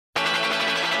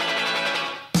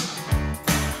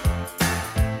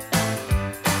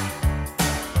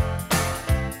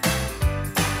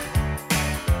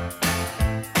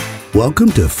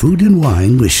Welcome to Food and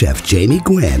Wine with Chef Jamie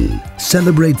Gwen.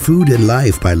 Celebrate food and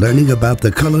life by learning about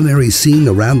the culinary scene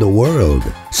around the world.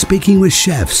 Speaking with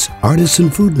chefs, artisan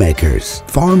food makers,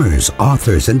 farmers,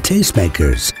 authors, and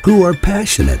tastemakers who are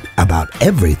passionate about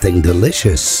everything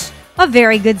delicious. A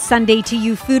very good Sunday to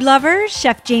you, food lovers.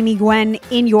 Chef Jamie Gwen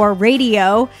in your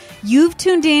radio. You've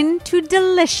tuned in to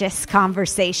Delicious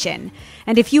Conversation.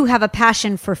 And if you have a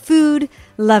passion for food,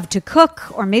 love to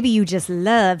cook, or maybe you just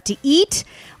love to eat,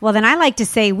 well, then I like to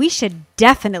say we should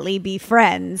definitely be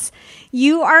friends.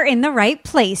 You are in the right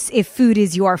place if food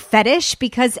is your fetish,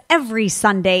 because every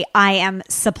Sunday I am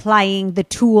supplying the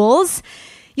tools.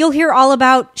 You'll hear all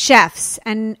about chefs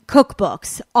and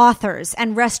cookbooks, authors,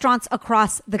 and restaurants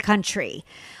across the country.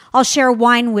 I'll share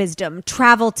wine wisdom,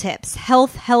 travel tips,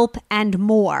 health help, and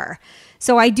more.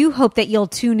 So I do hope that you'll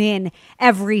tune in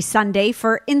every Sunday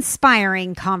for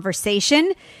inspiring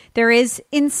conversation. There is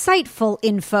insightful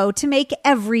info to make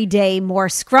every day more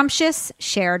scrumptious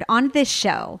shared on this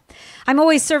show. I'm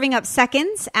always serving up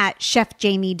seconds at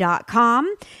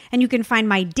chefjamie.com, and you can find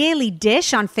my daily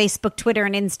dish on Facebook, Twitter,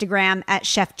 and Instagram at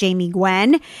Chef Jamie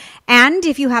Gwen. And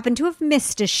if you happen to have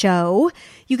missed a show,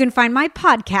 you can find my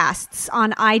podcasts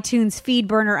on iTunes,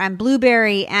 Feedburner, and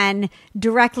Blueberry, and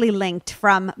directly linked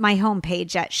from my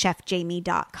homepage at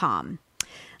chefjamie.com.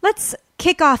 Let's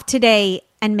kick off today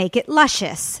and make it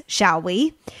luscious, shall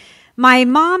we? My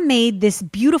mom made this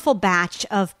beautiful batch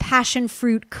of passion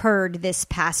fruit curd this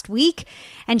past week,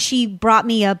 and she brought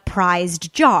me a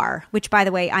prized jar, which, by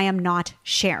the way, I am not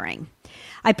sharing.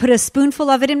 I put a spoonful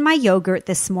of it in my yogurt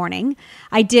this morning.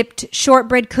 I dipped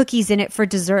shortbread cookies in it for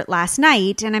dessert last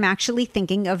night, and I'm actually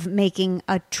thinking of making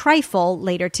a trifle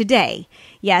later today.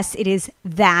 Yes, it is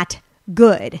that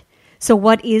good. So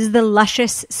what is the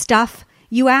luscious stuff,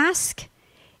 you ask?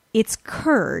 It's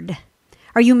curd.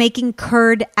 Are you making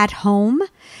curd at home?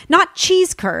 Not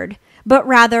cheese curd, but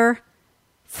rather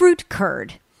fruit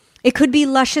curd. It could be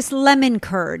luscious lemon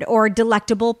curd or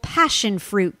delectable passion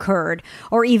fruit curd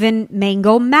or even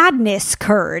mango madness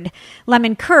curd.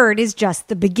 Lemon curd is just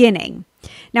the beginning.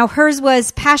 Now, hers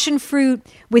was passion fruit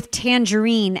with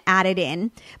tangerine added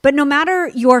in, but no matter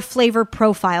your flavor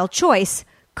profile choice,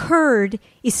 curd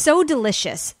is so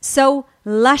delicious, so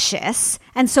luscious,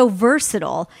 and so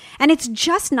versatile, and it's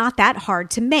just not that hard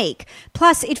to make.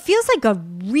 Plus, it feels like a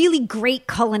really great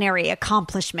culinary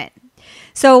accomplishment.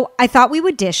 So I thought we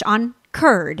would dish on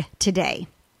curd today.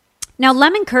 Now,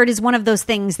 lemon curd is one of those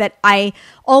things that I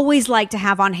always like to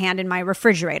have on hand in my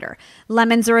refrigerator.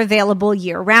 Lemons are available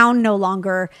year-round, no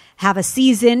longer have a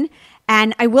season,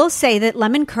 and I will say that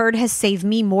lemon curd has saved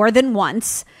me more than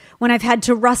once when I've had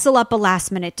to rustle up a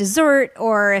last-minute dessert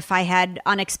or if I had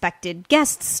unexpected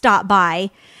guests stop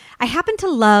by. I happen to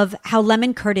love how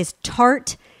lemon curd is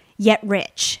tart yet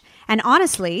rich. And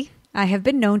honestly, I have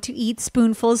been known to eat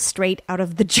spoonfuls straight out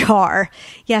of the jar.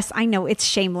 Yes, I know it's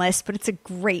shameless, but it's a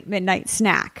great midnight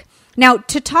snack. Now,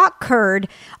 to talk curd,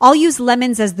 I'll use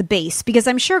lemons as the base because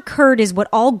I'm sure curd is what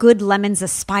all good lemons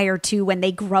aspire to when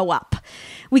they grow up.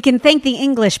 We can thank the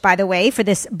English, by the way, for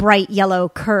this bright yellow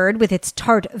curd with its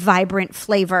tart, vibrant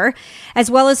flavor, as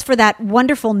well as for that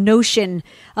wonderful notion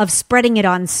of spreading it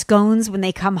on scones when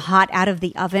they come hot out of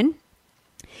the oven.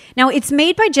 Now, it's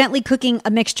made by gently cooking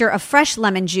a mixture of fresh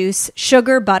lemon juice,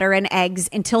 sugar, butter, and eggs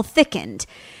until thickened.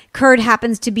 Curd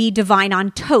happens to be divine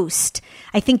on toast.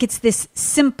 I think it's this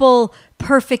simple,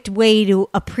 perfect way to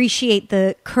appreciate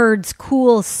the curd's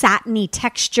cool, satiny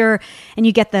texture, and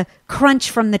you get the crunch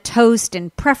from the toast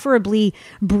and preferably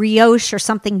brioche or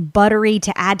something buttery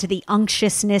to add to the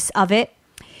unctuousness of it.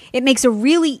 It makes a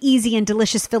really easy and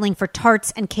delicious filling for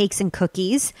tarts and cakes and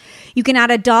cookies. You can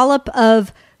add a dollop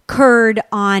of curd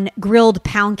on grilled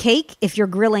pound cake if you're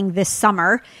grilling this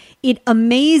summer. It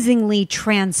amazingly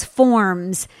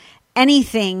transforms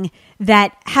anything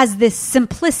that has this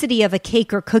simplicity of a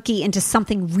cake or cookie into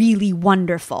something really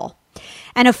wonderful.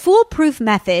 And a foolproof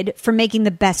method for making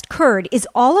the best curd is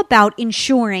all about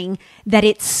ensuring that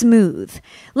it's smooth.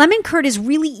 Lemon curd is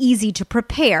really easy to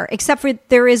prepare, except for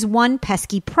there is one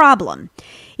pesky problem.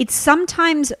 It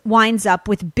sometimes winds up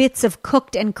with bits of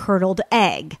cooked and curdled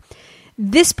egg.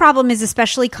 This problem is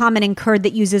especially common in curd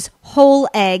that uses whole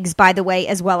eggs, by the way,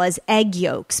 as well as egg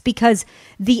yolks, because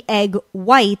the egg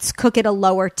whites cook at a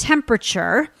lower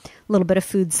temperature. A little bit of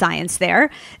food science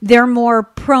there. They're more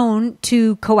prone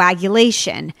to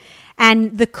coagulation.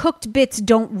 And the cooked bits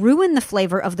don't ruin the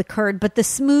flavor of the curd, but the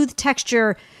smooth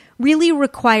texture really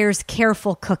requires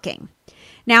careful cooking.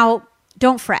 Now,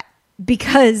 don't fret,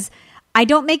 because I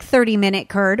don't make 30-minute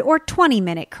curd or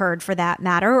 20-minute curd for that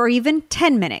matter, or even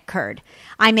 10-minute curd.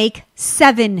 I make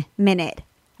 7-minute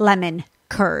lemon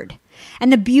curd.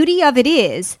 And the beauty of it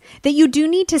is that you do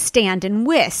need to stand and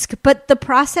whisk, but the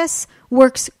process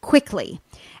works quickly.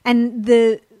 And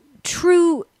the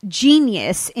true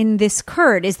genius in this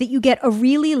curd is that you get a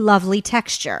really lovely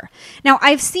texture. Now,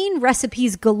 I've seen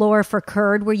recipes galore for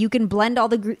curd where you can blend all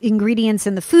the ingredients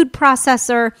in the food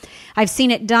processor. I've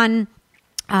seen it done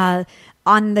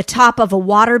on the top of a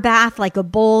water bath, like a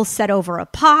bowl set over a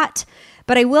pot.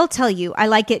 But I will tell you, I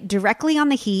like it directly on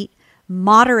the heat,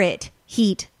 moderate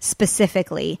heat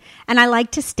specifically, and I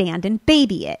like to stand and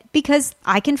baby it because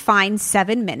I can find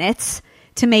 7 minutes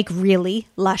to make really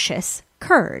luscious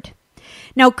curd.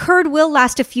 Now, curd will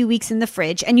last a few weeks in the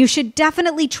fridge, and you should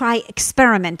definitely try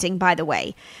experimenting, by the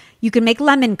way. You can make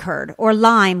lemon curd or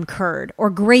lime curd or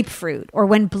grapefruit, or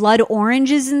when blood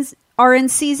oranges are in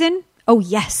season. Oh,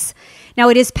 yes. Now,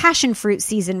 it is passion fruit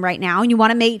season right now, and you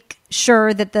want to make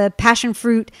sure that the passion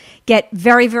fruit get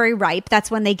very, very ripe. That's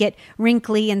when they get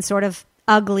wrinkly and sort of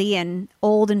ugly and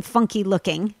old and funky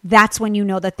looking. That's when you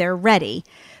know that they're ready.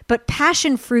 But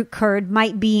passion fruit curd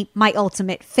might be my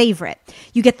ultimate favorite.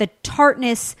 You get the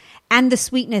tartness and the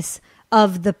sweetness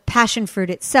of the passion fruit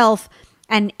itself,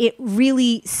 and it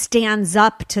really stands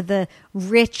up to the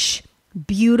rich,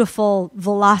 beautiful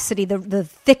velocity, the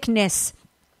thickness,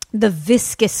 the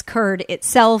viscous curd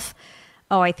itself.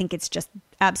 Oh, I think it's just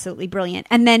absolutely brilliant.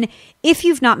 And then if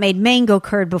you've not made mango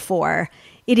curd before,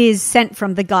 it is sent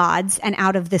from the gods and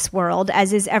out of this world,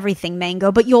 as is everything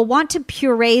mango. But you'll want to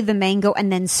puree the mango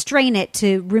and then strain it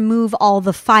to remove all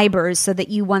the fibers so that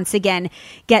you once again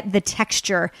get the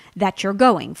texture that you're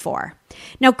going for.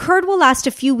 Now, curd will last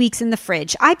a few weeks in the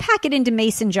fridge. I pack it into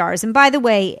mason jars. And by the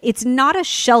way, it's not a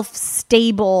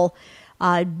shelf-stable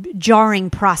jarring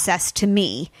process to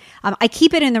me. I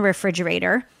keep it in the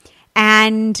refrigerator.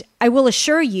 And I will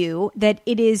assure you that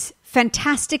it is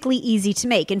fantastically easy to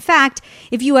make. In fact,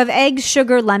 if you have eggs,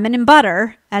 sugar, lemon, and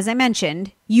butter, as I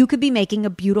mentioned, you could be making a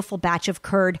beautiful batch of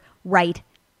curd right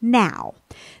now.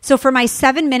 So for my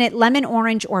 7-minute lemon,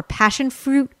 orange, or passion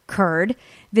fruit curd,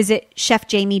 visit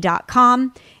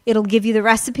chefjamie.com. It'll give you the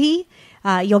recipe.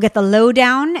 You'll get the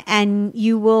lowdown, and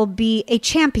you will be a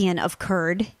champion of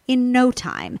curd in no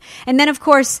time. And then, of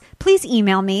course, please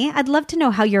email me. I'd love to know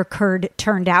how your curd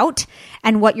turned out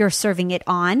and what you're serving it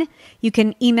on. You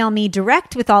can email me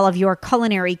direct with all of your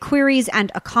culinary queries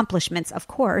and accomplishments, of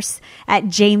course, at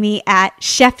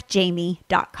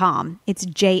jamie@chefjamie.com. It's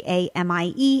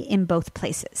JAMIE in both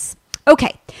places.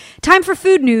 Okay, time for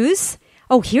food news.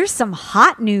 Oh, here's some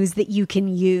hot news that you can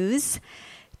use.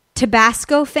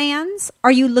 Tabasco fans,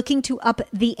 are you looking to up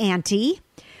the ante?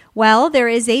 Well, there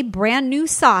is a brand new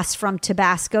sauce from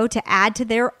Tabasco to add to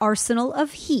their arsenal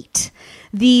of heat.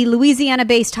 The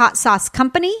Louisiana-based hot sauce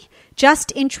company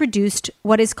just introduced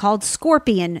what is called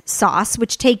Scorpion sauce,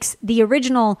 which takes the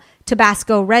original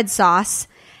Tabasco red sauce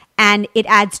and it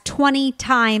adds 20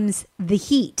 times the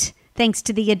heat, thanks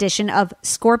to the addition of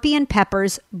scorpion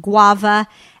peppers, guava,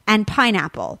 and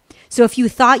pineapple. So if you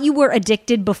thought you were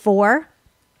addicted before,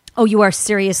 oh, you are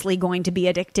seriously going to be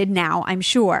addicted now, I'm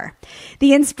sure.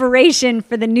 The inspiration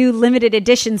for the new limited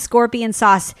edition Scorpion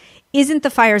sauce isn't the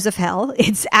fires of hell.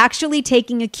 It's actually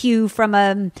taking a cue from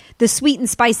the sweet and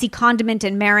spicy condiment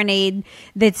and marinade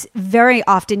that's very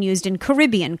often used in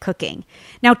Caribbean cooking.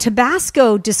 Now,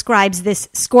 Tabasco describes this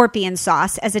Scorpion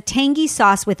sauce as a tangy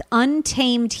sauce with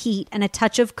untamed heat and a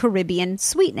touch of Caribbean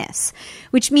sweetness,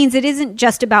 which means it isn't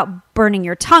just about burning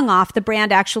your tongue off. The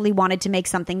brand actually wanted to make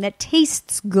something that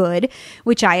tastes good,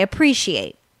 which I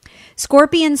appreciate.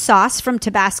 Scorpion sauce from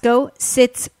Tabasco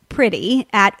sits pretty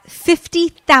at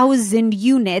 50,000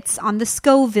 units on the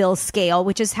Scoville scale,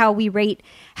 which is how we rate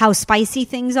how spicy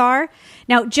things are.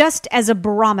 Now, just as a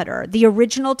barometer, the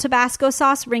original Tabasco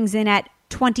sauce rings in at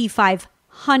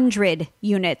 2,500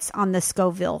 units on the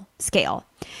Scoville scale.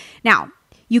 Now,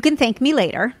 you can thank me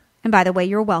later. And by the way,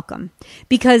 you're welcome,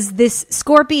 because this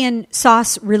Scorpion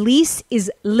sauce release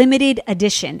is limited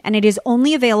edition and it is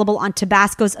only available on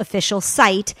Tabasco's official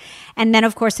site. And then,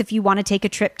 of course, if you want to take a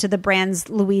trip to the brand's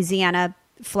Louisiana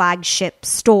flagship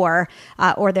store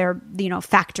or their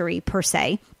factory per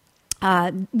se,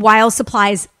 while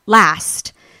supplies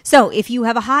last. So if you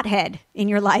have a hothead in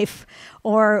your life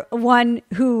or one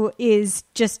who is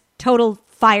just total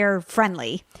fire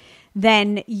friendly,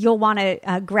 then you'll want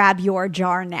to grab your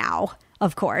jar now,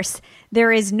 of course.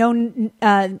 There's no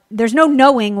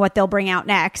knowing what they'll bring out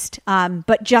next,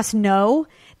 but just know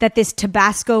that this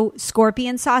Tabasco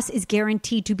Scorpion sauce is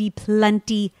guaranteed to be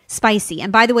plenty spicy.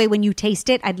 And by the way, when you taste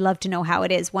it, I'd love to know how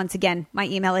it is. Once again, my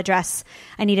email address,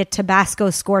 I need a Tabasco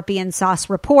Scorpion sauce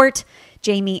report,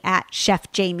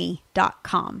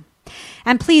 jamie@chefjamie.com.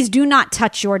 And please do not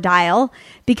touch your dial,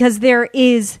 because there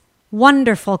is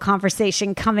wonderful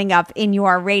conversation coming up in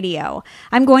your radio.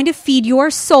 I'm going to feed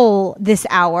your soul this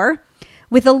hour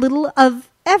with a little of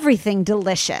everything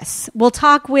delicious. We'll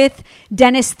talk with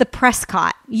Dennis the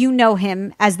Prescott. You know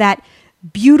him as that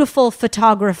beautiful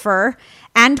photographer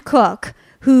and cook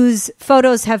whose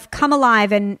photos have come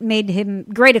alive and made him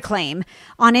great acclaim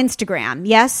on Instagram.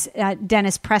 Yes,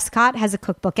 Dennis Prescott has a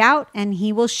cookbook out, and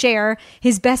he will share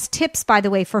his best tips, by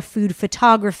the way, for food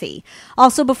photography.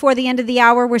 Also, before the end of the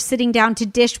hour, we're sitting down to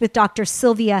dish with Dr.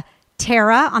 Sylvia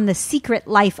Tara on the secret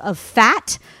life of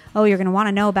fat. Oh, you're going to want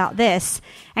to know about this.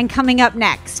 And coming up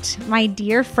next, my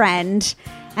dear friend,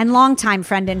 and longtime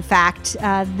friend, in fact,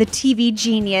 the TV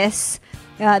genius,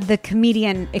 the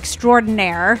comedian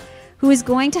extraordinaire, who is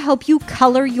going to help you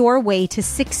color your way to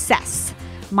success.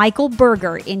 Michael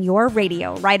Berger in your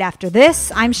radio. Right after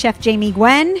this, I'm Chef Jamie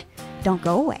Gwen. Don't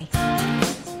go away.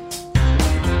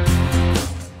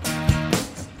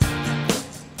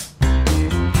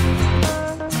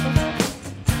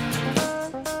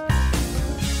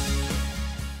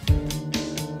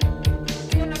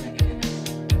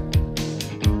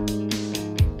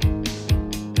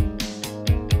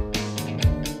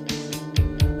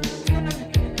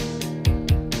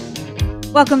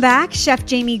 Welcome back. Chef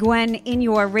Jamie Gwen in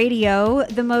your radio.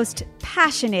 The most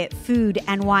passionate food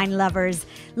and wine lovers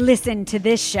listen to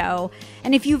this show.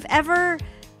 And if you've ever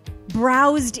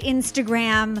browsed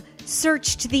Instagram,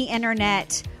 searched the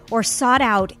internet, or sought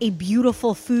out a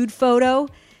beautiful food photo,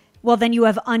 well, then you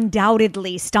have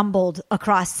undoubtedly stumbled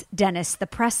across Dennis the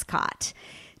Prescott.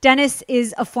 Dennis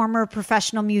is a former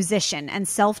professional musician and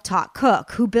self-taught cook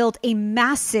who built a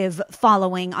massive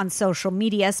following on social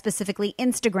media, specifically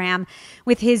Instagram,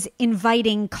 with his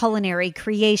inviting culinary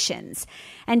creations.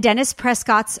 And Dennis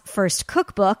Prescott's first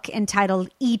cookbook, entitled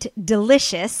Eat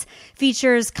Delicious,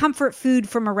 features comfort food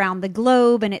from around the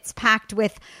globe, and it's packed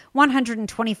with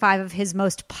 125 of his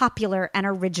most popular and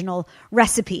original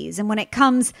recipes. And when it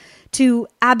comes to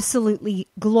absolutely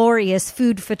glorious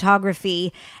food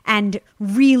photography and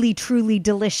really, truly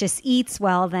delicious eats,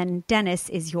 well, then Dennis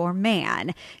is your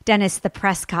man. Dennis the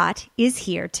Prescott is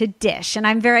here to dish, and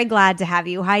I'm very glad to have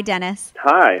you. Hi, Dennis.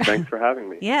 Hi, thanks for having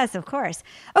me. Yes, of course.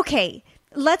 Okay,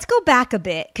 let's go back a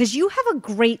bit, because you have a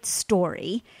great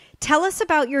story. Tell us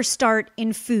about your start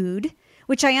in food,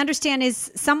 which I understand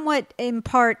is somewhat in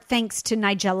part thanks to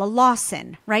Nigella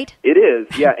Lawson, right? It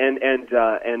is, yeah, and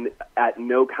at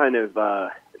no kind of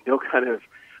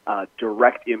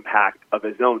direct impact of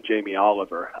his own, Jamie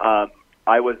Oliver.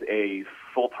 I was a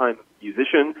full-time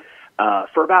musician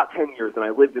for about 10 years, and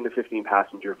I lived in a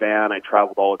 15-passenger van. I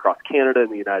traveled all across Canada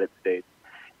and the United States,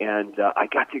 and I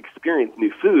got to experience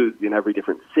new foods in every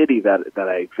different city that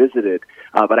I visited,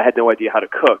 but I had no idea how to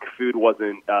cook. Food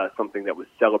wasn't something that was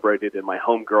celebrated in my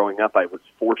home growing up. I was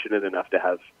fortunate enough to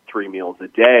have 3 meals a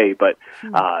day, but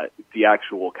the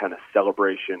actual kind of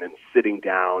celebration and sitting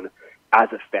down as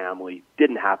a family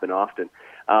didn't happen often.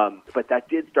 But that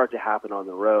did start to happen on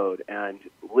the road, and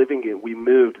we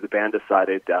moved, the band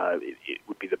decided it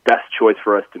would be the best choice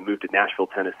for us to move to Nashville,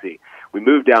 Tennessee. We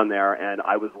moved down there, and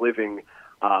I was living,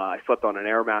 I slept on an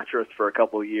air mattress for a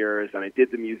couple of years, and I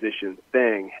did the musician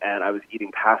thing, and I was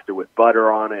eating pasta with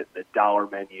butter on it, the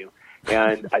 $1 menu.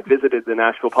 And I visited the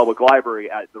Nashville Public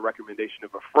Library at the recommendation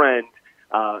of a friend.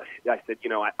 I said,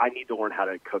 I need to learn how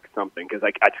to cook something because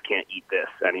I just can't eat this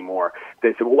anymore.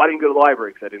 They said, well, why didn't you go to the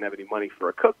library? Because I didn't have any money for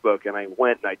a cookbook. And I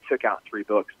went and I took out 3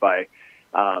 books by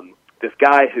this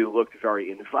guy who looked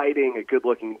very inviting, a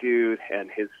good-looking dude, and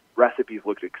his recipes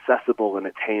looked accessible and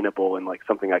attainable and like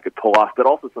something I could pull off, but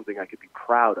also something I could be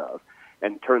proud of.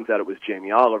 And it turns out it was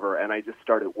Jamie Oliver, and I just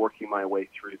started working my way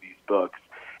through these books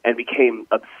and became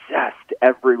obsessed.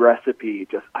 Every recipe,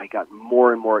 I got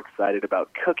more and more excited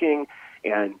about cooking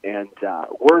and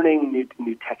learning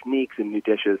new techniques and new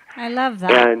dishes. I love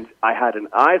that. And I had an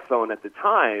iPhone at the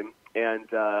time, and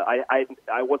I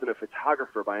wasn't a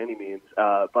photographer by any means,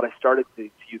 but I started to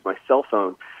use my cell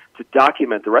phone to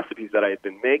document the recipes that I had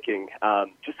been making,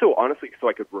 just so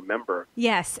I could remember.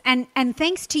 Yes, and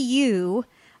thanks to you,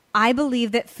 I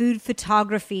believe that food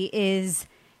photography is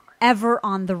ever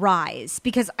on the rise,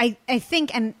 because I think,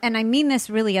 and I mean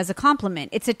this really as a compliment,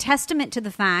 it's a testament to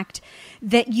the fact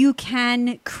that you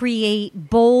can create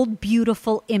bold,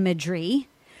 beautiful imagery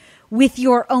with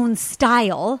your own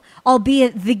style,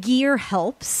 albeit the gear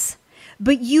helps,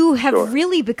 but you have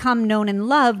really become known and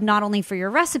loved not only for your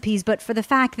recipes, but for the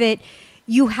fact that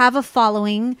you have a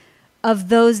following of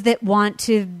those that want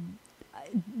to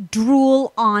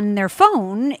drool on their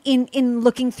phone in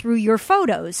looking through your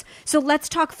photos. So let's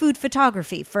talk food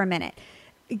photography for a minute.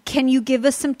 Can you give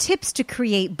us some tips to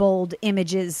create bold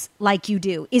images like you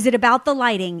do? Is it about the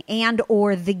lighting and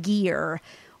or the gear?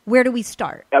 Where do we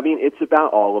start? I mean, it's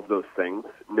about all of those things,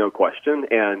 no question.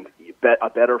 And a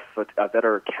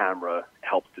better camera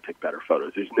helps to take better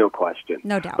photos. There's no question.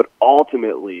 No doubt. But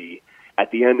ultimately,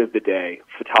 at the end of the day,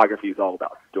 photography is all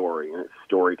about story and it's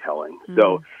storytelling.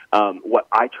 So what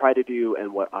I try to do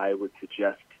and what I would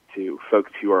suggest to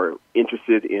folks who are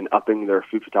interested in upping their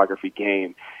food photography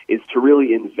game is to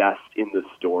really invest in the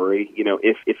story. You know,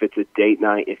 if it's a date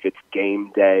night, if it's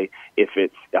game day, if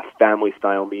it's a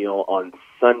family-style meal on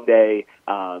Sunday,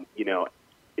 you know,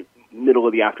 middle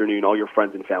of the afternoon, all your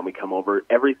friends and family come over,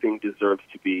 everything deserves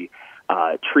to be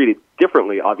treated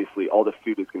differently. Obviously, all the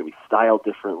food is going to be styled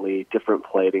differently, different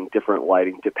plating, different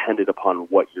lighting, dependent upon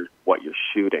what you're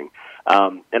shooting.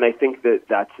 And I think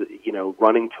that's, you know,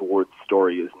 running towards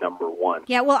story is number one.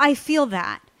 Yeah, well, I feel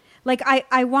that. Like,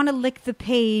 I want to lick the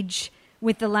page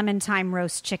with the lemon thyme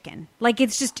roast chicken. Like,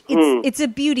 it's just, it's a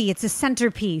beauty. It's a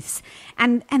centerpiece.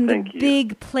 And the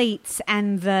big plates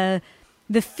and the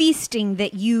feasting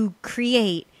that you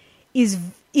create is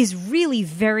really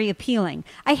very appealing.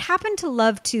 I happen to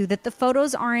love too that the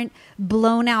photos aren't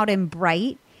blown out and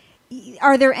bright.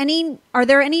 Are there any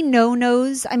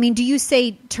no-nos? I mean, do you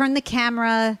say turn the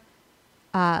camera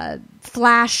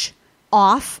flash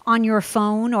off on your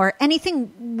phone or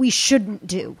anything we shouldn't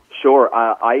do? Sure.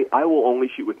 I will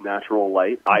only shoot with natural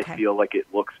light. Okay. I feel like it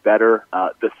looks better.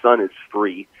 The sun is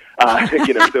free.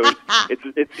 You know, so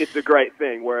it's a great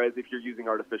thing. Whereas if you're using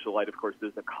artificial light, of course,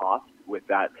 there's a cost with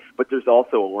that, but there's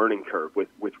also a learning curve with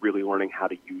really learning how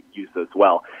to use those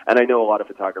well. And I know a lot of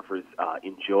photographers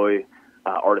enjoy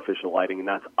artificial lighting, and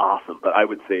that's awesome. But I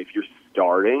would say if you're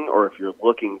starting or if you're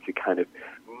looking to kind of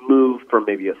move from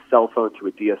maybe a cell phone to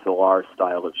a DSLR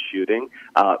style of shooting,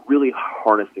 really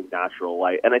harnessing natural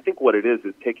light. And I think what it is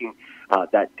taking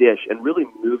that dish and really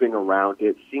moving around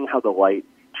it, seeing how the light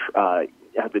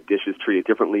how the dish is treated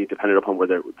differently depending upon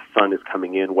whether the sun is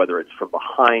coming in, whether it's from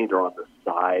behind or on the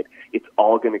side. It's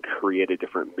all going to create a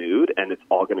different mood, and it's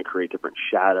all going to create different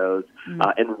shadows,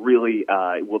 and really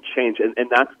will change. And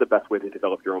that's the best way to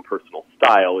develop your own personal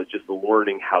style, is just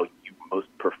learning how you most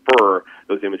prefer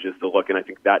those images to look. And I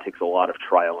think that takes a lot of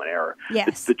trial and error.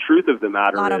 Yes. The truth of the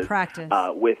matter a lot is, of practice.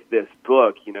 With this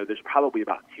book, you know, there's probably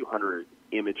about 200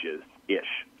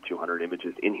 images-ish. 200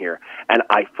 images in here, and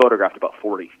I photographed about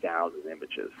 40,000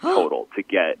 images total to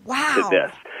get to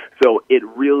this. So it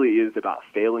really is about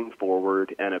failing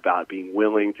forward and about being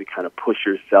willing to kind of push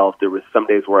yourself. There was some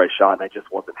days where I shot and I just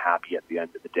wasn't happy at the end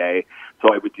of the day,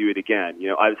 so I would do it again. You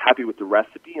know, I was happy with the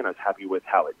recipe and I was happy with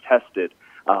how it tested,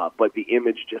 but the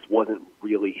image just wasn't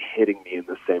really hitting me in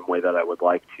the same way that I would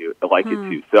like it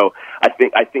to. So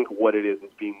I think what it is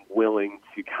being willing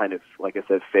to kind of, like I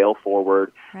said, fail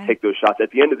forward, take those shots.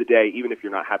 At the end of the day, even if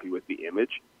you're not happy with the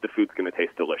image, the food's going to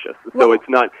taste delicious. So it's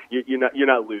not you're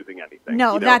not losing anything.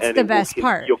 No, you know? that's the best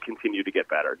part. You'll continue to get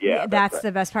better. Yeah, that's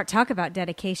the best part. Talk about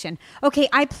dedication. Okay,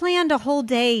 I planned a whole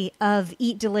day of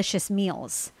eat delicious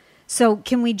meals. So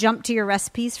can we jump to your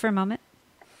recipes for a moment?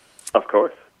 Of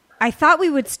course. I thought we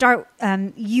would start,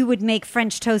 you would make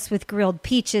French toast with grilled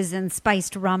peaches and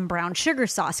spiced rum brown sugar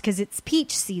sauce because it's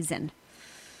peach season.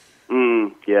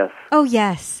 Yes. Oh,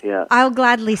 yes. Yeah. I'll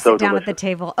gladly sit down delicious. at the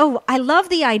table. Oh, I love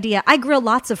the idea. I grill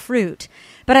lots of fruit,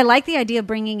 but I like the idea of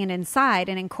bringing it inside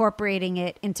and incorporating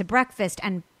it into breakfast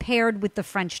and paired with the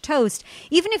French toast.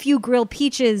 Even if you grill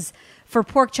peaches for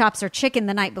pork chops or chicken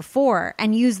the night before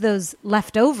and use those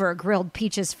leftover grilled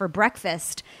peaches for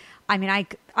breakfast, I mean,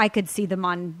 I could see them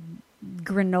on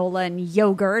granola and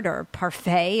yogurt or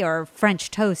parfait or French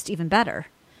toast, even better.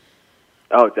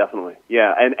 Oh, definitely.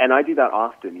 Yeah, and I do that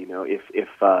often. You know,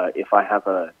 if I have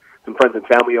some friends and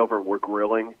family over and we're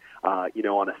grilling, you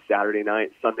know, on a Saturday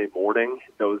night, Sunday morning,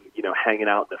 those, you know, hanging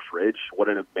out in the fridge, what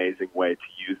an amazing way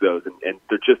to use those, and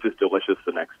they're just as delicious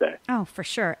the next day. Oh, for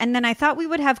sure. And then I thought we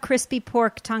would have crispy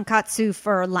pork tonkatsu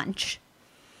for lunch.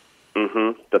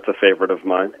 That's a favorite of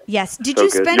mine. Yes. Did you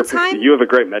spend time? You have a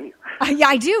great menu. Yeah,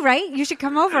 I do, right? You should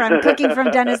come over. I'm cooking from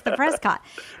Dennis the Prescott.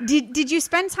 Did you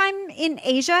spend time in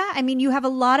Asia? I mean, you have a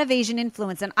lot of Asian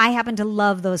influence, and I happen to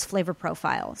love those flavor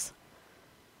profiles.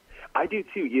 I do,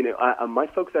 too. You know, my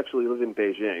folks actually live in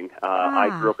Beijing.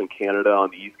 I grew up in Canada,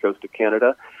 on the east coast of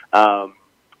Canada,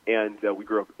 and we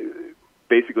grew up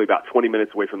basically about 20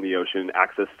 minutes away from the ocean,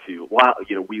 access to,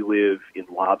 you know, we live in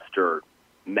lobster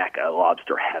Mecca,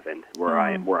 lobster heaven, where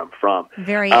I'm from.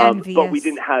 Very envious. But we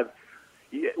didn't have,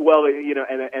 well, you know,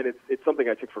 and it's something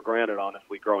I took for granted,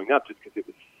 honestly, growing up, just because it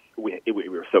was we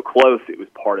were so close, it was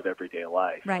part of everyday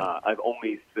life. Right. I've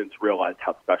only since realized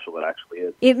how special it actually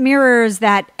is. It mirrors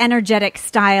that energetic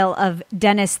style of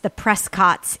Dennis the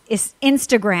Prescott's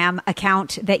Instagram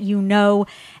account that you know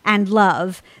and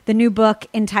love. The new book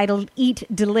entitled Eat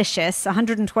Delicious,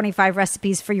 125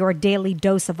 Recipes for Your Daily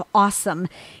Dose of Awesome,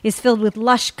 is filled with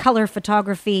lush color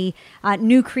photography,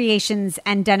 new creations,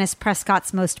 and Dennis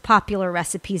Prescott's most popular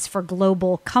recipes for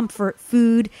global comfort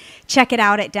food. Check it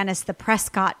out at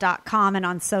DennisThePrescott.com and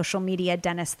on social media,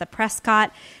 Dennis the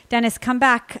Prescott. Dennis, come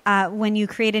back when you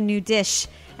create a new dish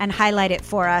and highlight it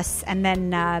for us, and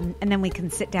then we can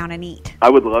sit down and eat. I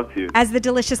would love to. As the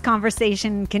delicious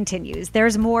conversation continues,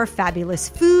 there's more fabulous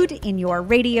food in your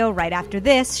radio right after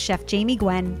this. Chef Jamie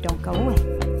Gwen, don't go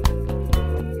away.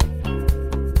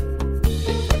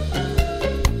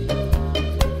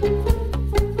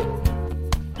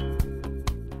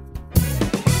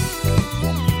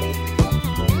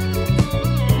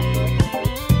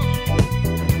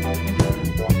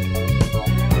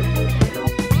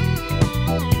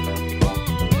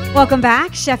 Welcome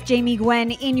back. Chef Jamie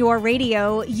Gwen in your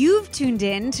radio. You've tuned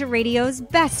in to radio's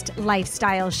best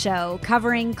lifestyle show,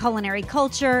 covering culinary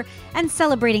culture and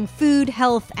celebrating food,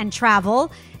 health, and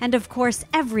travel, and of course,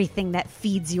 everything that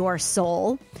feeds your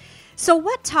soul. So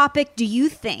what topic do you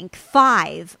think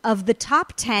 5 of the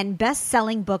top 10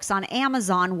 best-selling books on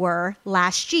Amazon were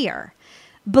last year?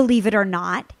 Believe it or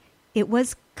not, it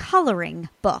was coloring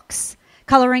books.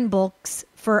 Coloring books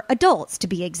for adults, to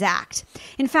be exact.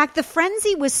 In fact, the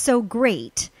frenzy was so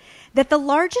great that the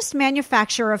largest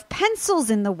manufacturer of pencils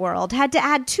in the world had to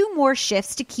add 2 more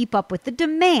shifts to keep up with the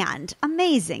demand.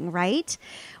 Amazing, right?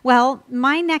 Well,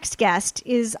 my next guest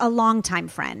is a longtime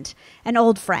friend, an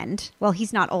old friend. Well,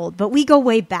 he's not old, but we go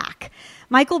way back.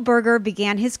 Michael Berger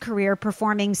began his career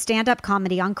performing stand-up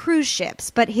comedy on cruise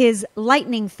ships, but his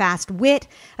lightning-fast wit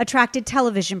attracted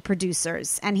television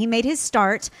producers, and he made his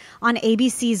start on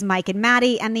ABC's Mike and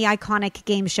Maddie and the iconic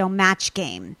game show Match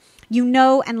Game. You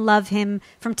know and love him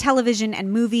from television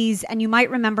and movies, and you might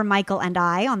remember Michael and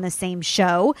I on the same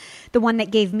show, the one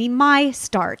that gave me my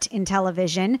start in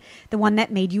television, the one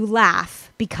that made you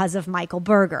laugh because of Michael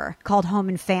Berger, called Home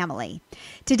and Family.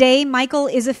 Today, Michael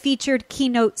is a featured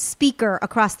keynote speaker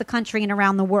across the country and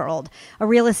around the world, a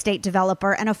real estate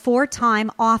developer, and a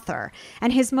 4-time author.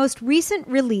 And his most recent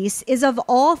release is, of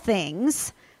all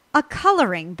things, a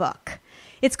coloring book.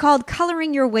 It's called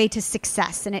Coloring Your Way to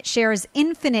Success, and it shares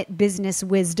infinite business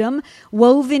wisdom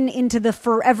woven into the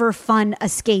forever fun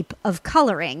escape of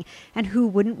coloring. And who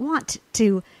wouldn't want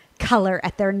to color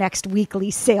at their next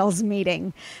weekly sales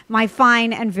meeting? My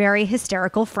fine and very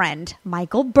hysterical friend,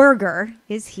 Michael Berger,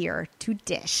 is here to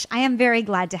dish. I am very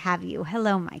glad to have you.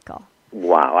 Hello, Michael.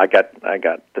 Wow, I got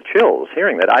the chills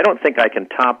hearing that. I don't think I can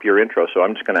top your intro, so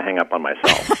I'm just going to hang up on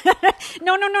myself.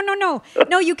 No.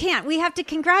 No, you can't. We have to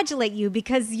congratulate you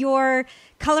because your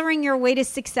Coloring Your Way to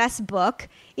Success book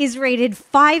is rated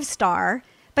 5-star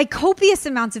by copious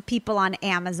amounts of people on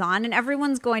Amazon, and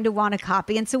everyone's going to want a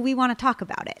copy, and so we want to talk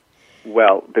about it.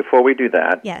 Well, before we do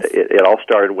that, yes. it all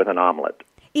started with an omelet.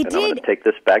 It and did. I'm going to take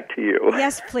this back to you.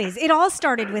 Yes, please. It all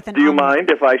started with an Do you omelet.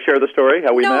 mind if I share the story,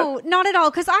 how we met? No, not at all,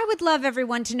 because I would love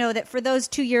everyone to know that for those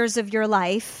 2 years of your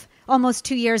life, almost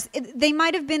 2 years, they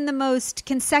might have been the most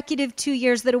consecutive 2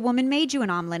 years that a woman made you an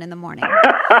omelet in the morning.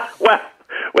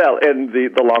 Well, and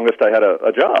the longest I had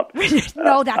a job.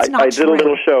 No, that's not I true. did a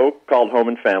little show called Home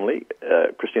and Family.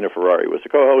 Christina Ferrari was the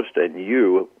co-host, and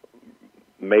you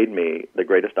made me the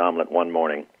greatest omelet one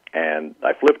morning, and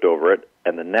I flipped over it.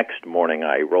 And the next morning,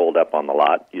 I rolled up on the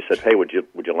lot. You said, "Hey, would you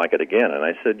like it again?" And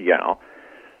I said, "Yeah."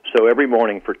 So every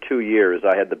morning for 2 years,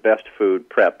 I had the best food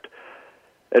prepped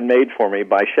and made for me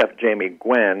by Chef Jamie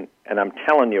Gwen. And I'm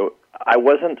telling you, I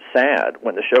wasn't sad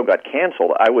when the show got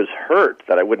canceled. I was hurt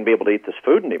that I wouldn't be able to eat this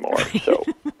food anymore. So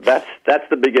that's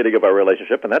the beginning of our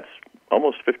relationship, and that's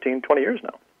almost 15, 20 years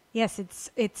now. Yes,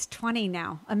 it's 20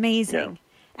 now. Amazing.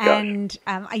 Yeah. And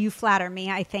you flatter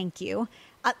me. I thank you.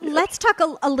 Let's talk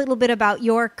a little bit about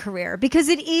your career, because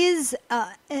it is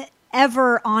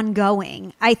ever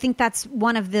ongoing. I think that's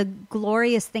one of the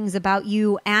glorious things about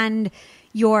you and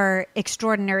your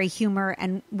extraordinary humor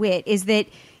and wit, is that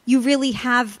you really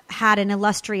have had an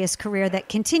illustrious career that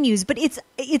continues, but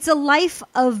it's a life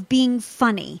of being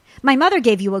funny. My mother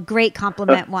gave you a great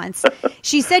compliment once.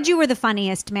 She said you were the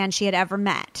funniest man she had ever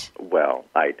met. Well,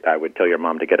 I would tell your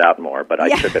mom to get out more, but I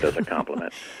took it as a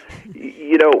compliment.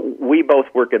 You know, we both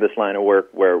work in this line of work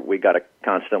where we got to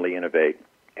constantly innovate.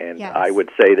 And yes. I would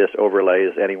say this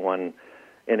overlays anyone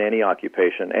in any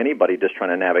occupation, anybody just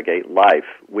trying to navigate life.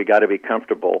 We got to be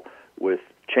comfortable with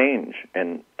change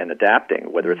and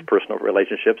adapting, whether it's personal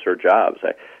relationships or jobs.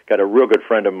 I got a real good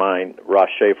friend of mine, Ross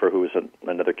Schaefer, who's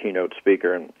another keynote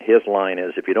speaker, and his line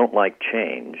is, if you don't like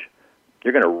change,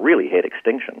 you're going to really hate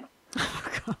extinction.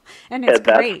 And it's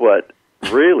That's what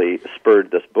really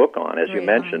spurred this book on. As you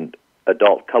mentioned,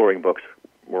 adult coloring books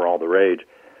were all the rage,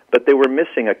 but they were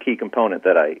missing a key component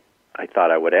that I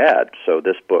thought I would add. So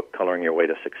this book, Coloring Your Way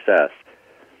to Success,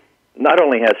 not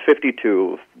only has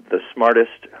 52 of the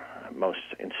smartest, most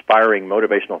inspiring,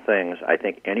 motivational things I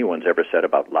think anyone's ever said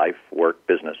about life, work,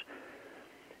 business.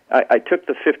 I took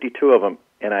the 52 of them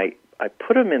and I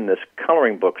put them in this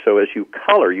coloring book, so as you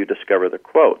color, you discover the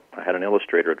quote. I had an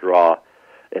illustrator draw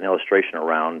an illustration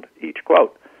around each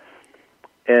quote.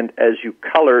 And as you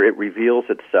color, it reveals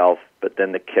itself, but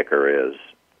then the kicker is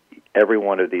every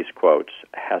one of these quotes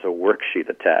has a worksheet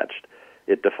attached.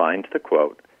 It defines the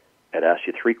quote. It asks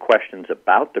you 3 questions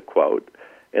about the quote,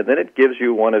 and then it gives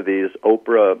you one of these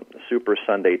Oprah Super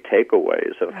Sunday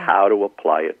takeaways of how to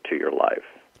apply it to your life.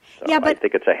 So I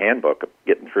think it's a handbook of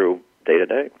getting through day to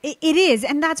day. It is,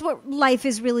 and that's what life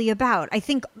is really about. I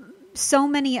think so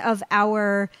many of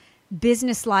our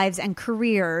business lives and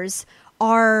careers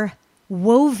are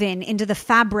woven into the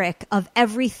fabric of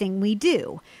everything we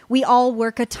do. We all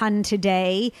work a ton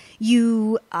today.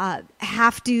 You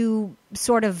have to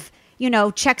sort of,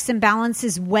 checks and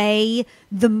balances weigh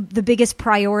the biggest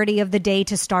priority of the day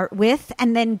to start with,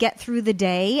 and then get through the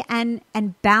day and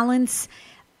balance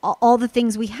all the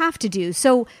things we have to do.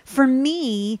 So for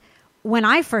me, when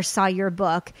I first saw your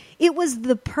book, it was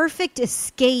the perfect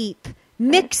escape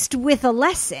mixed with a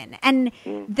lesson, and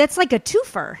that's like a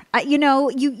twofer.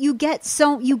 You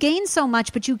gain so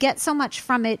much, but you get so much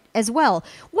from it as well.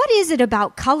 What is it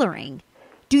about coloring,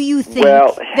 do you think,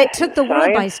 that took the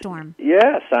world by storm?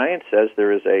 Yeah, science says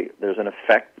there's an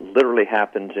effect literally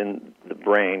happens in the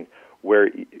brain where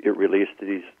it releases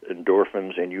these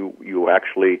endorphins, and you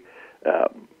actually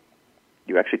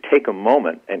take a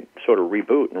moment and sort of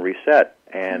reboot and reset,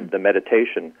 and the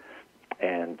meditation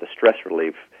and the stress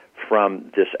relief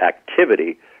from this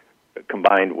activity,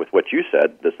 combined with what you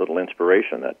said, this little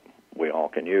inspiration that we all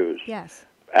can use,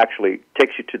 actually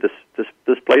takes you to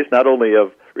this place not only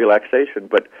of relaxation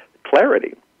but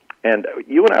clarity. And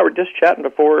you and I were just chatting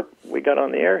before we got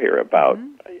on the air here about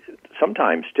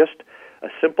sometimes just a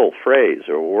simple phrase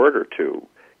or a word or two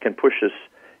can push us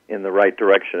in the right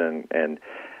direction. And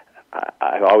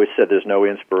I've always said there's no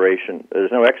expiration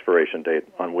date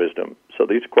on wisdom. So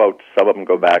these quotes, some of them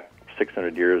go back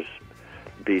 600 years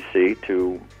BC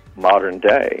to modern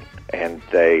day, and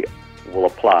they will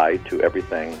apply to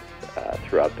everything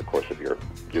throughout the course of your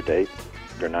day,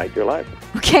 your night, your life.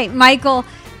 Okay, Michael,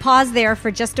 pause there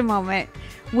for just a moment.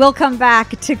 We'll come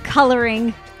back to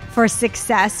Coloring for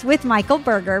Success with Michael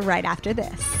Berger right after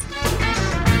this.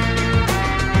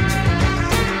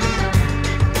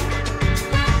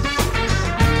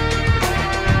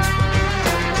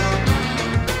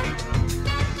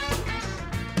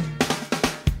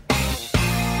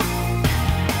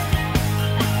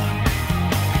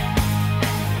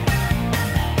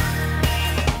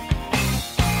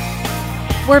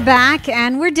 We're back,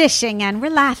 and we're dishing, and we're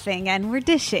laughing, and we're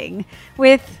dishing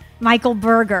with Michael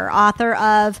Berger, author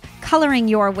of Coloring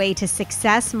Your Way to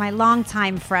Success, my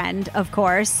longtime friend, of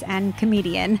course, and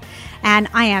comedian. And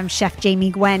I am Chef Jamie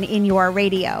Gwen in your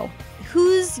radio.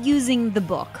 Who's using the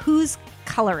book? Who's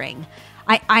coloring?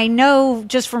 I know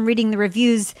just from reading the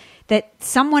reviews that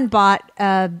someone bought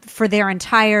for their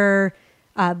entire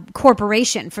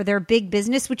corporation, for their big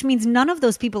business, which means none of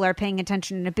those people are paying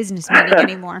attention in a business meeting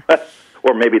anymore.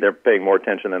 Or maybe they're paying more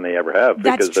attention than they ever have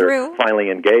because they're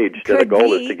finally engaged. Could and the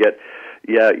goal be. is to get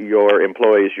your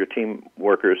employees, your team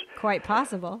workers. Quite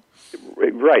possible.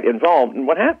 Right, involved. And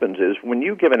what happens is when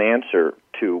you give an answer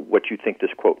to what you think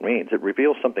this quote means, it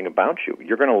reveals something about you.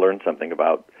 You're going to learn something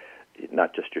about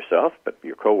not just yourself, but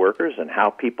your coworkers and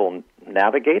how people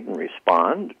navigate and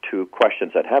respond to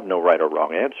questions that have no right or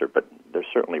wrong answer, but they're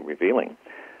certainly revealing.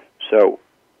 So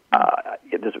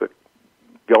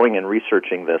going and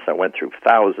researching this, I went through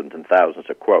thousands and thousands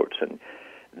of quotes, and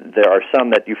there are some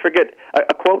that you forget.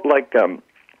 A quote like, I'm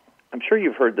sure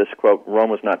you've heard this quote, Rome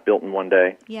was not built in one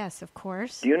day. Yes, of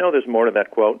course. Do you know there's more to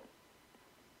that quote?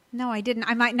 No, I didn't.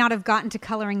 I might not have gotten to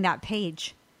coloring that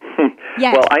page.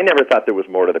 Yes. Well, I never thought there was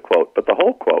more to the quote, but the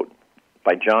whole quote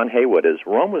by John Haywood is,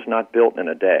 Rome was not built in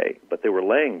a day, but they were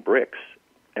laying bricks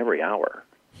every hour.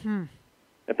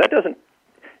 If that doesn't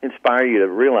inspire you to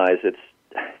realize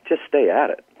just stay at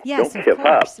it. Yes, don't give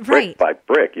up. Brick by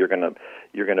brick, you're gonna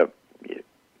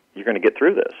get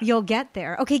through this. You'll get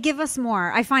there. Okay, give us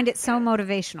more. I find it so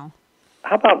motivational.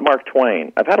 How about Mark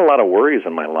Twain? I've had a lot of worries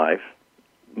in my life,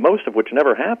 most of which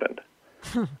never happened.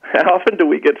 How often do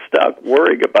we get stuck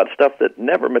worrying about stuff that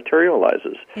never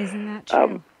materializes? Isn't that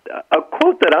true? A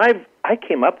quote that I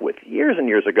came up with years and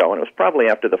years ago, and it was probably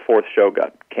after the fourth show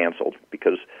got canceled,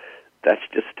 because that's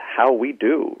just how we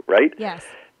do, right? Yes.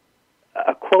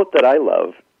 A quote that I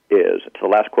love is, it's the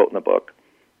last quote in the book,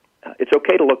 it's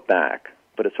okay to look back,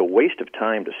 but it's a waste of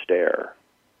time to stare.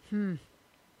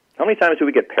 How many times do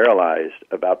we get paralyzed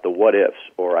about the what-ifs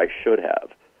or I should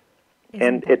have?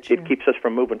 And it keeps us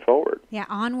from moving forward. Yeah,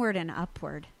 onward and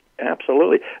upward.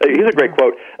 Absolutely. Here's a great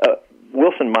quote.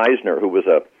 Wilson Meisner, who was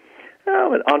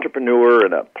an entrepreneur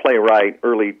and a playwright,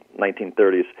 early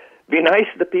 1930s, be nice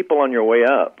to the people on your way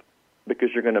up,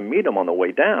 because you're going to meet them on the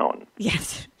way down.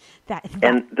 Yes.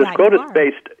 And this quote is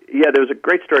based, there was a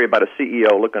great story about a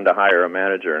CEO looking to hire a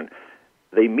manager, and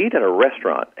they meet in a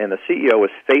restaurant, and the CEO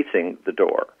is facing the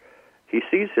door. He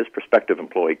sees his prospective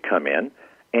employee come in,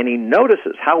 and he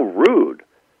notices how rude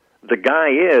the guy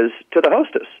is to the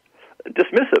hostess,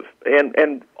 dismissive,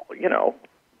 and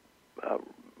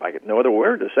I get no other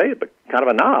word to say it, but kind of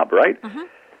a knob, right?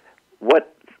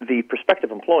 What the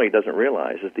prospective employee doesn't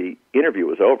realize is the interview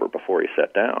was over before he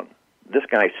sat down. This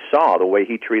guy saw the way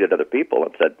he treated other people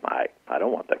and said, I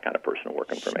don't want that kind of person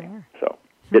working for me. So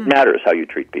it matters how you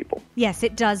treat people. Yes,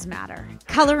 it does matter.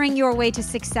 Coloring Your Way to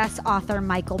Success author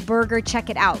Michael Berger. Check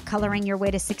it out,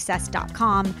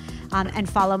 coloringyourwaytosuccess.com, and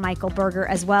follow Michael Berger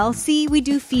as well. See, we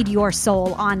do feed your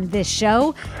soul on this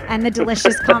show, and the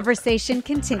delicious conversation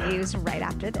continues right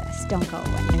after this. Don't go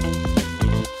away.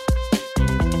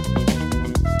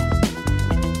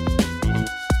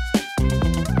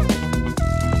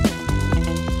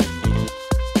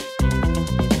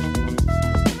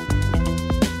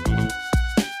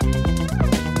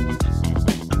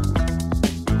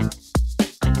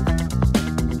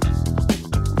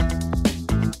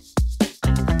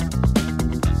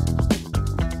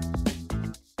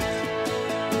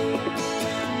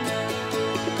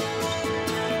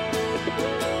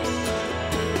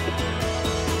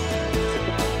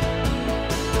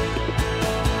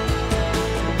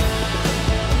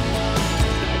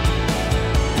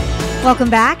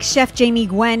 Welcome back. Chef Jamie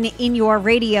Gwen in your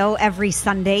radio every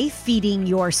Sunday, feeding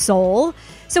your soul.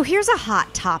 So here's a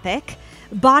hot topic.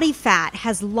 Body fat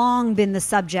has long been the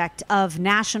subject of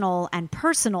national and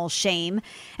personal shame,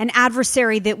 an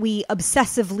adversary that we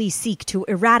obsessively seek to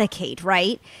eradicate,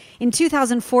 right? In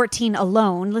 2014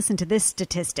 alone, listen to this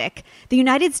statistic, the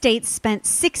United States spent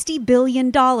 $60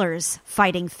 billion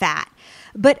fighting fat.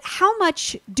 But how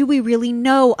much do we really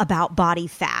know about body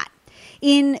fat?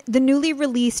 In the newly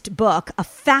released book, a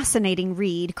fascinating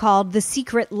read called The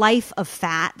Secret Life of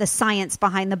Fat, The Science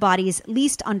Behind the Body's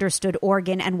Least Understood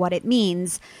Organ and What It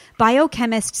Means,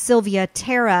 biochemist Sylvia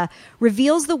Tara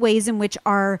reveals the ways in which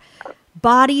our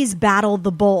bodies battle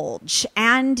the bulge.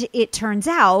 And it turns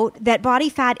out that body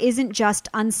fat isn't just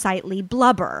unsightly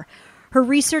blubber. Her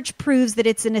research proves that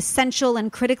it's an essential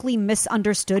and critically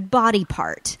misunderstood body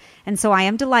part. And so I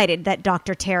am delighted that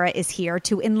Dr. Tara is here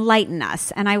to enlighten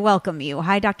us, and I welcome you.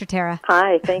 Hi, Dr. Tara.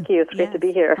 Hi, thank you. It's great to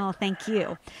be here. Oh, thank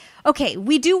you. Okay,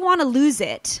 we do want to lose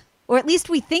it, or at least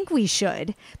we think we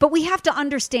should, but we have to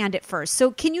understand it first.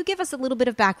 So can you give us a little bit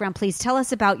of background, please? Tell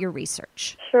us about your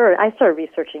research. Sure. I started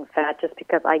researching fat just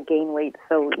because I gain weight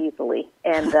so easily.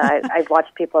 And I've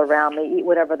watched people around me eat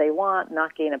whatever they want,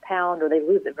 not gain a pound, or they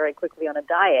lose it very quickly on a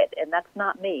diet. And that's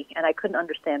not me. And I couldn't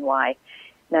understand why.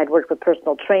 And I'd worked with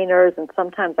personal trainers, and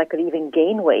sometimes I could even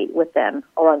gain weight with them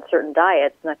or on certain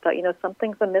diets. And I thought,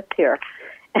 something's amiss here.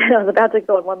 And I was about to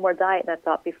go on one more diet, and I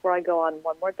thought, before I go on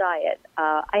one more diet,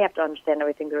 I have to understand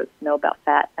everything there is to know about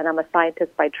fat. And I'm a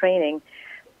scientist by training,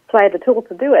 so I had the tools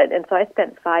to do it. And so I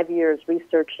spent 5 years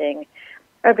researching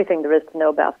everything there is to know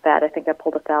about fat. I think I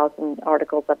pulled 1,000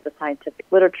 articles of the scientific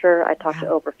literature. I talked to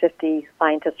over 50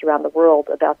 scientists around the world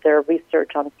about their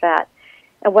research on fat.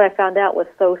 And what I found out was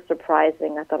so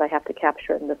surprising, I thought I have to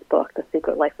capture it in this book, The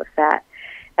Secret Life of Fat.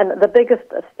 And the biggest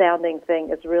astounding thing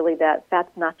is really that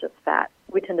fat's not just fat.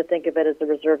 We tend to think of it as a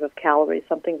reserve of calories,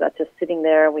 something that's just sitting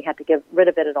there and we have to get rid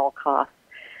of it at all costs.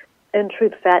 In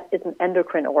truth, fat is an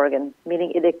endocrine organ,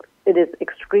 meaning it is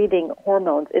excreting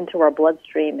hormones into our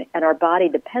bloodstream, and our body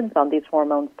depends on these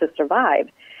hormones to survive.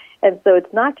 And so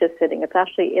it's not just sitting, it's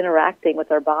actually interacting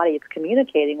with our body, it's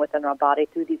communicating within our body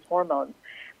through these hormones.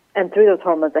 And through those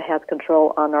hormones, it has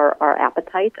control on our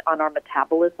appetite, on our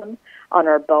metabolism, on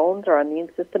our bones, our immune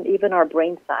system, even our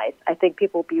brain size. I think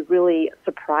people will be really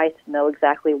surprised to know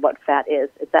exactly what fat is.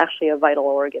 It's actually a vital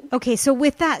organ. Okay, so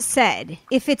with that said,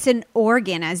 if it's an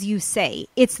organ, as you say,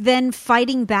 it's then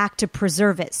fighting back to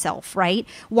preserve itself, right?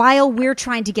 While we're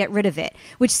trying to get rid of it,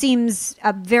 which seems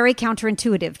very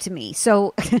counterintuitive to me.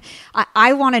 So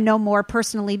I want to know more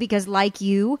personally because, like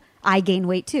you, I gain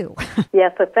weight too. Yeah,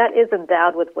 so fat is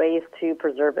endowed with ways to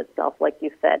preserve itself, like you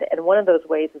said. And one of those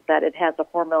ways is that it has a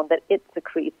hormone that it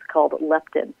secretes called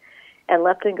leptin. And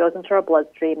leptin goes into our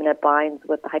bloodstream and it binds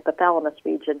with the hypothalamus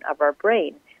region of our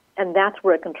brain. And that's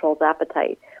where it controls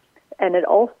appetite. And it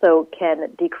also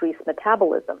can decrease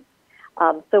metabolism.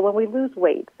 So when we lose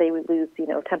weight, say we lose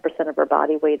 10% of our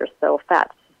body weight or so,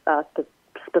 fat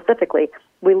specifically,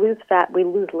 we lose fat, we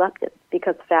lose leptin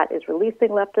because fat is releasing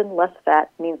leptin. Less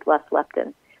fat means less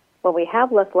leptin. When we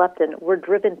have less leptin, we're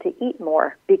driven to eat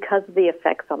more because of the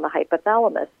effects on the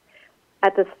hypothalamus.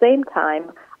 At the same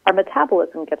time, our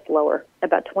metabolism gets lower,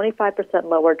 about 25%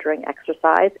 lower during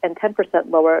exercise and 10%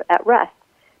 lower at rest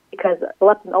because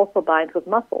leptin also binds with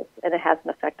muscles and it has an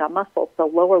effect on muscles. So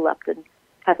lower leptin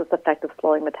has this effect of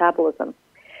slowing metabolism.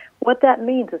 What that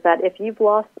means is that if you've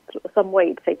lost some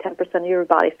weight, say 10% of your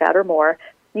body fat or more,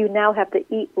 you now have to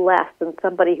eat less than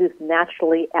somebody who's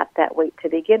naturally at that weight to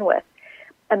begin with.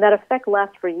 And that effect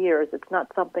lasts for years. It's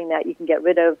not something that you can get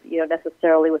rid of,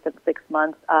 necessarily within 6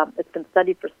 months. It's been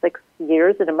studied for 6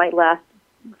 years, and it might last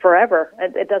forever.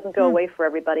 It doesn't go away for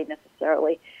everybody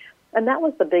necessarily. And that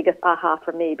was the biggest aha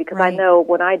for me because I know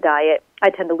when I diet, I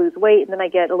tend to lose weight and then I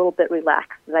get a little bit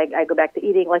relaxed. And I go back to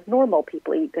eating like normal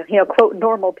people eat, quote,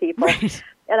 normal people. Right.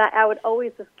 And I would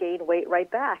always just gain weight right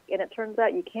back. And it turns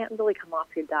out you can't really come off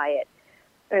your diet.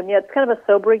 And it's kind of a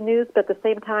sobering news, but at the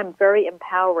same time, very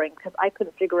empowering because I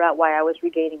couldn't figure out why I was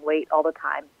regaining weight all the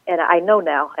time. And I know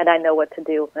now, and I know what to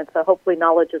do. And so hopefully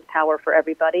knowledge is power for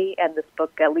everybody, and this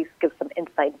book at least gives some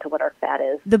insight into what our fat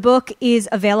is. The book is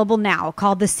available now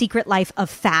called The Secret Life of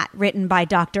Fat, written by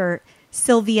Dr.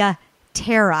 Sylvia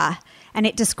Tara. And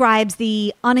it describes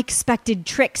the unexpected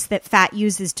tricks that fat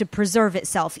uses to preserve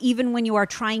itself, even when you are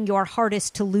trying your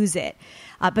hardest to lose it.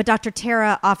 But Dr.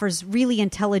 Tara offers really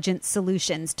intelligent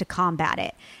solutions to combat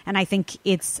it. And I think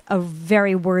it's a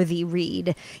very worthy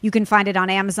read. You can find it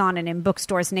on Amazon and in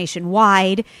bookstores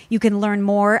nationwide. You can learn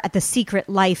more at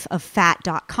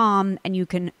thesecretlifeoffat.com. And you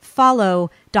can follow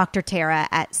Dr. Tara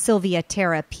at Sylvia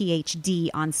Tara,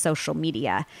 PhD on social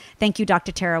media. Thank you,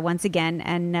 Dr. Tara, once again.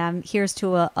 And here's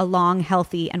to a long,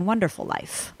 healthy, and wonderful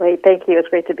life. Great. Thank you. It's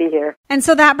great to be here. And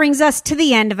so that brings us to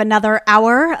the end of another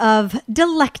hour of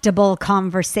delectable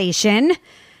conversation.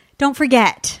 Don't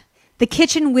forget, the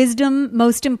kitchen wisdom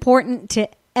most important to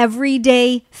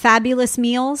everyday fabulous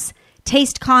meals: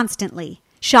 taste constantly,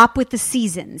 shop with the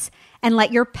seasons, and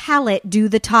let your palate do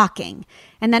the talking.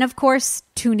 And then, of course,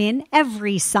 tune in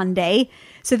every Sunday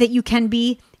so that you can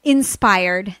be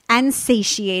inspired and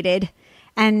satiated,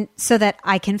 and so that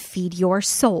I can feed your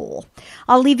soul.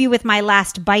 I'll leave you with my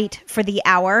last bite for the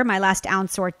hour, my last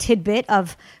ounce or tidbit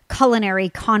of culinary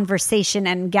conversation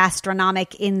and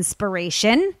gastronomic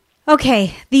inspiration.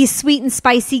 Okay, these sweet and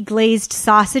spicy glazed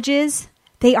sausages,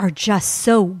 they are just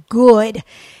so good.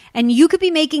 And you could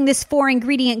be making this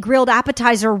 4-ingredient grilled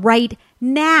appetizer right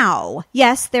now.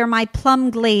 Yes, they're my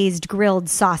plum glazed grilled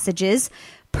sausages.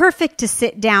 Perfect to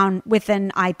sit down with an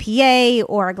IPA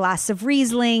or a glass of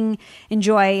Riesling,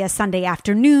 enjoy a Sunday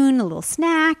afternoon, a little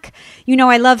snack. You know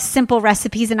I love simple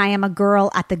recipes and I am a girl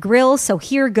at the grill, so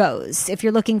here goes. If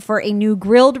you're looking for a new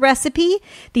grilled recipe,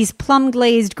 these plum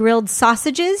glazed grilled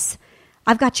sausages,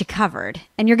 I've got you covered,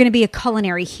 and you're going to be a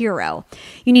culinary hero.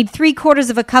 You need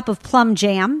 3/4 cup of plum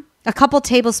jam, a couple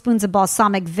tablespoons of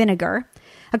balsamic vinegar,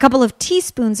 a couple of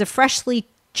teaspoons of freshly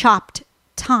chopped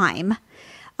thyme,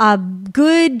 a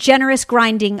good, generous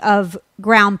grinding of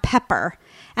ground pepper,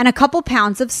 and a couple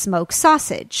pounds of smoked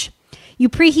sausage. You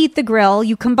preheat the grill.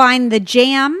 You combine the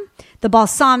jam, the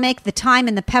balsamic, the thyme,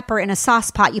 and the pepper in a sauce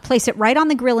pot. You place it right on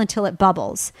the grill until it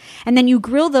bubbles. And then you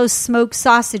grill those smoked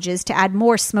sausages to add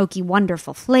more smoky,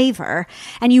 wonderful flavor.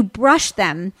 And you brush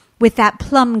them with that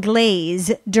plum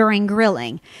glaze during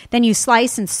grilling. Then you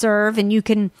slice and serve, and you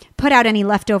can put out any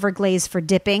leftover glaze for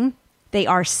dipping. They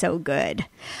are so good.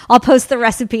 I'll post the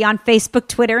recipe on Facebook,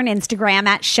 Twitter, and Instagram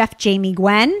at Chef Jamie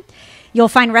Gwen. You'll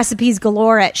find recipes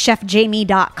galore at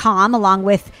chefjamie.com, along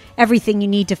with everything you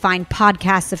need to find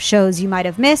podcasts of shows you might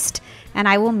have missed. And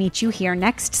I will meet you here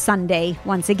next Sunday,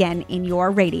 once again, in your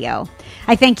radio.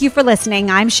 I thank you for listening.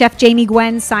 I'm Chef Jamie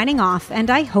Gwen signing off, and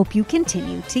I hope you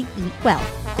continue to eat well.